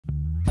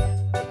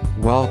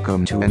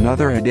Welcome to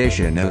another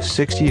edition of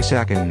 60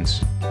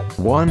 Seconds.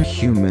 One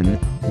Human,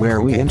 where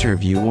we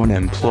interview one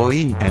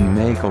employee and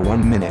make a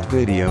 1-minute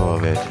video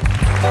of it.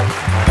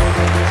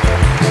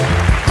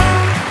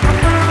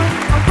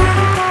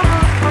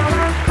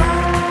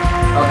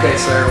 Okay,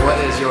 sir, what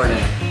is your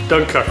name?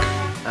 Doug Cook.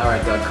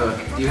 Alright, Doug Cook.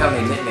 Do you have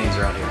any nicknames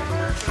around here?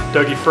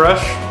 Dougie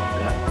Fresh.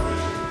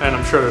 Yeah. And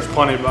I'm sure there's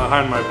plenty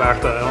behind my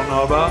back that I don't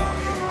know about.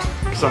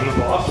 Because I'm the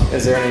boss.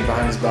 Is there any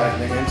behind his back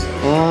nicknames?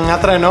 Not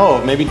that I know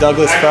of. Maybe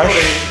Douglas Fresh?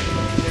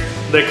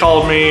 They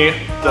called me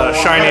the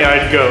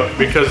shiny-eyed goat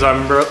because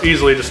I'm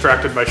easily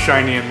distracted by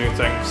shiny and new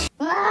things.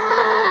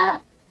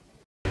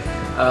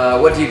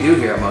 What do you do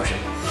here at Motion?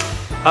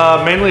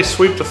 Mainly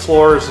sweep the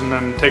floors and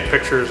then take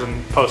pictures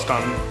and post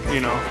on,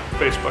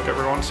 Facebook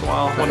every once in a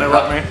while when they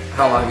let me.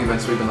 How long have you been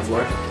sweeping the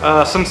floor?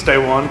 Since day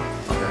one.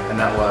 Okay, and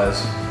that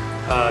was?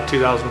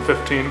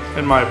 2015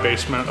 in my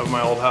basement of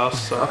my old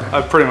house. So okay.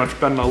 I've pretty much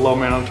been a low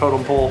man on the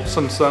totem pole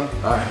since then.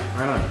 Alright,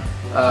 right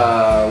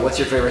on. What's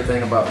your favorite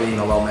thing about being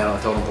a low man on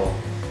the totem pole?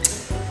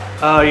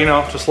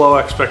 Just low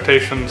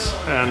expectations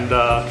and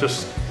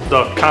just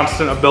the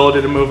constant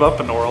ability to move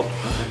up in the world,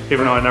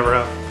 even though I never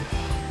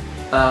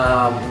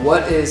have.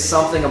 What is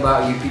something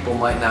about you people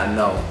might not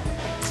know?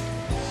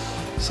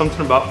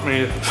 Something about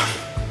me.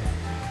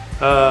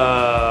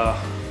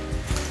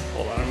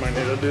 Hold on, I might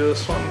need to do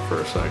this one for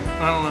a second.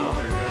 I don't know.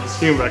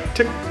 You can be like,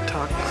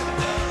 tick-tock.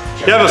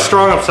 You have a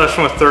strong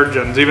obsession with third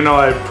gens. Even though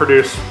I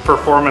produce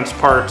performance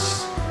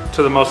parts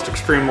to the most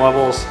extreme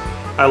levels,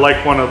 I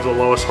like one of the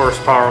lowest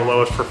horsepower,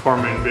 lowest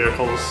performing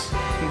vehicles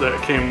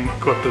that came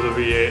equipped with a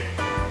V8.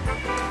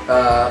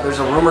 There's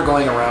a rumor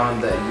going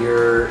around that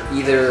you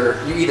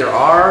either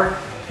are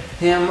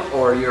him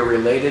or you're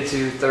related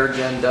to third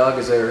gen Doug.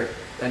 Is there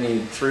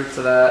any truth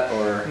to that,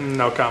 or?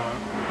 No comment.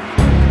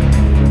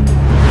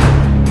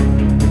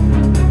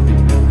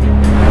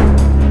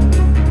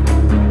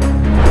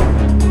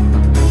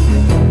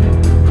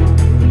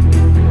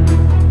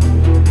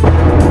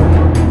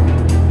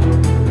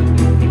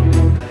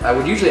 I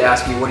would usually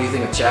ask you, what do you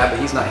think of Chad, but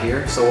he's not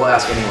here, so we'll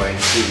ask anyway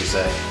and see what you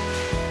say.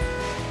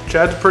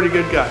 Chad's a pretty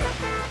good guy.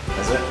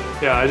 That's it?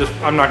 Yeah,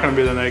 I'm not going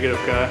to be the negative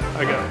guy.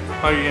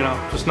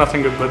 Just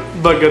nothing good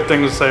but good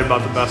things to say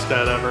about the best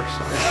dad ever.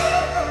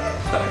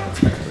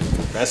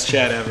 So. Best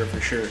Chad ever, for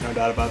sure. No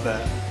doubt about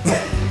that.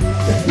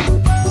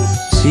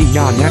 See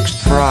ya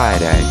next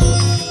Friday.